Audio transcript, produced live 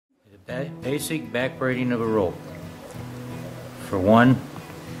Basic back braiding of a rope. For one,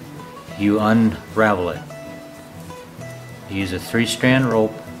 you unravel it. You use a 3-strand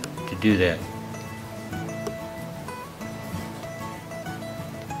rope to do that.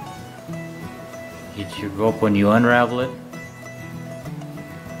 Get your rope when you unravel it.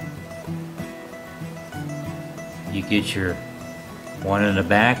 You get your 1 in the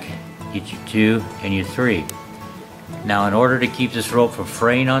back, get your 2 and your 3. Now in order to keep this rope from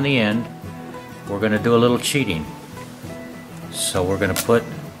fraying on the end, we're going to do a little cheating. So we're going to put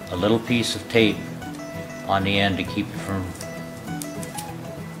a little piece of tape on the end to keep it from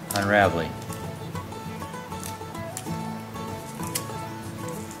unraveling.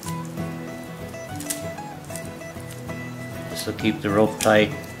 This will keep the rope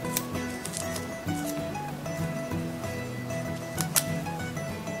tight.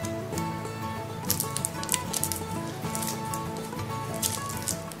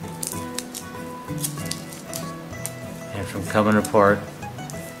 And from coming apart,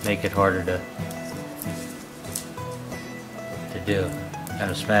 make it harder to do. Kind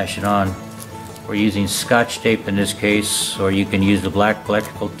of smash it on. We're using Scotch tape in this case, or you can use the black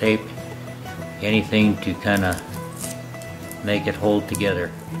electrical tape. Anything to kind of make it hold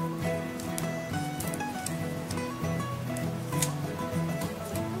together.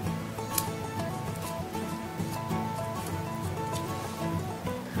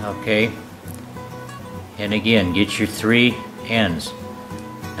 Okay, and again, get your 3 ends.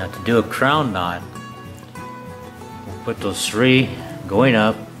 Now to do a crown knot, we'll put those 3 going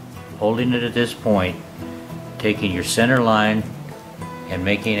up, holding it at this point, taking your center line and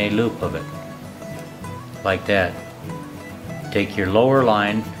making a loop of it, like that. Take your lower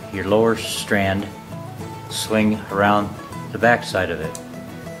line, your lower strand, swing around the back side of it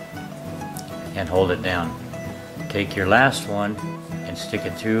and hold it down. Take your last one and stick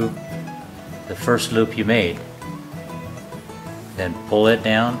it through the first loop you made. Then pull it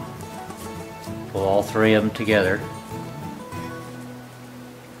down, pull all 3 of them together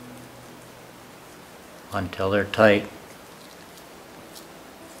until they're tight.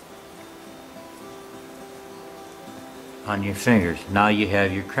 On your fingers. Now you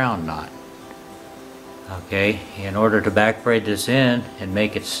have your crown knot. Okay, in order to back braid this in and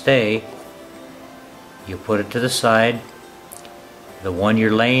make it stay, you put it to the side. The one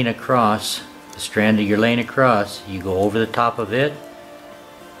you're laying across, the strand that you're laying across, you go over the top of it,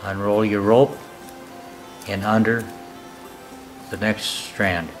 unroll your rope, and under the next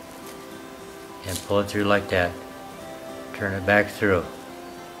strand, and pull it through like that. Turn it back through.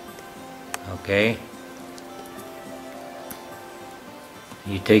 Okay.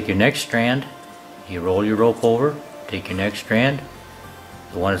 You take your next strand, you roll your rope over, take your next strand,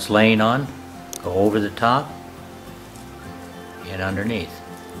 the one it's laying on, go over the top and underneath,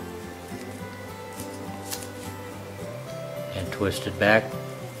 and twist it back,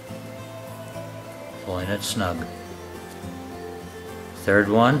 pulling it snug. Third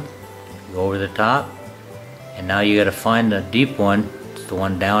one, go over the top, and now you got to find the deep one. It's the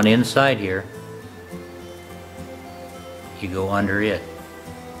one down inside here. You go under it.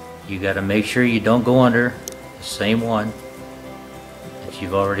 You got to make sure you don't go under the same one that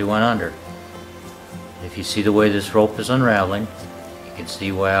you've already went under. If you see the way this rope is unraveling, you can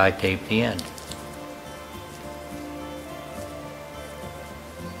see why I taped the end.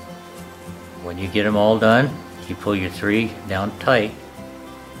 When you get them all done, you pull your 3 down tight,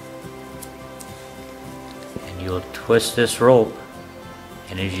 and you'll twist this rope,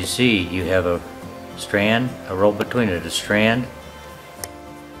 and as you see, you have a strand, a rope between it, a strand,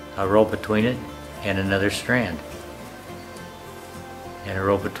 a rope between it, and another strand, and a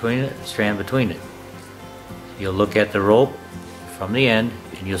rope between it, a strand between it. You'll look at the rope from the end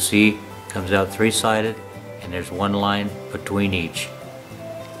and you'll see it comes out 3-sided, and there's 1 line between each.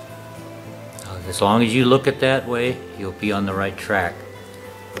 As long as you look at that way, you'll be on the right track.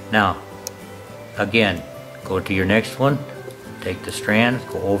 Now again, go to your next one, take the strand,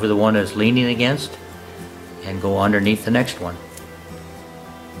 go over the one that's leaning against, and go underneath the next one.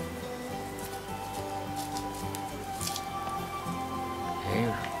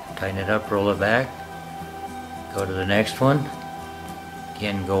 Tighten it up, roll it back, go to the next one,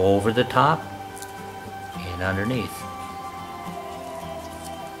 again go over the top and underneath.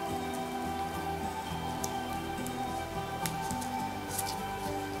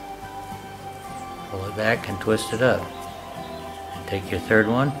 Pull it back and twist it up. And take your third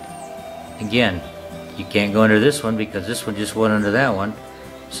one. Again, you can't go under this one because this one just went under that one,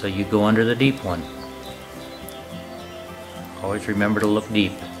 so you go under the deep one. Always remember to look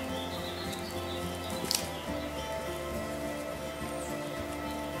deep.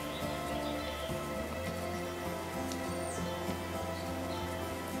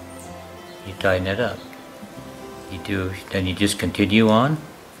 you tighten it up. Then you just continue on,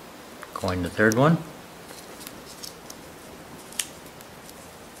 going the third one.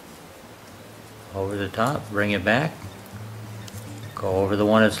 Over the top, bring it back. Go over the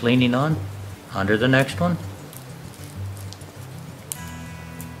one it's leaning on, under the next one.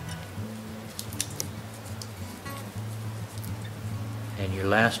 And your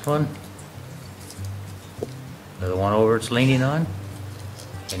last one, the one over it's leaning on,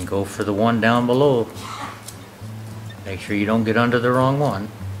 and go for the one down below. Make sure you don't get under the wrong one,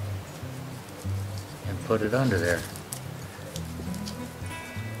 and put it under there.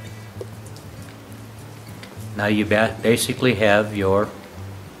 Now you basically have your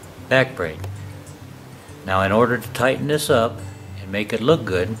back braid. Now in order to tighten this up and make it look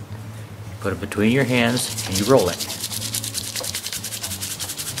good, put it between your hands and you roll it.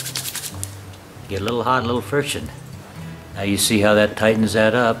 Get a little hot, a little friction. Now you see how that tightens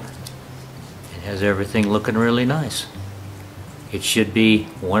that up. It has everything looking really nice. It should be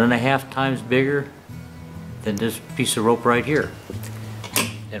 1.5 times bigger than this piece of rope right here.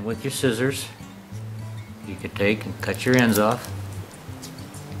 And with your scissors, you can take and cut your ends off.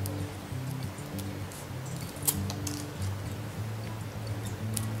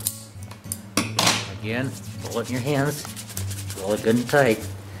 Again, roll it in your hands, roll it good and tight.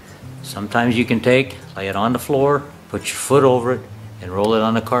 Sometimes you can take, lay it on the floor, put your foot over it, and roll it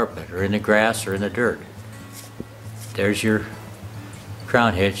on the carpet, or in the grass, or in the dirt. There's your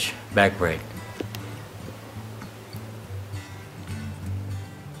crown hitch back braid.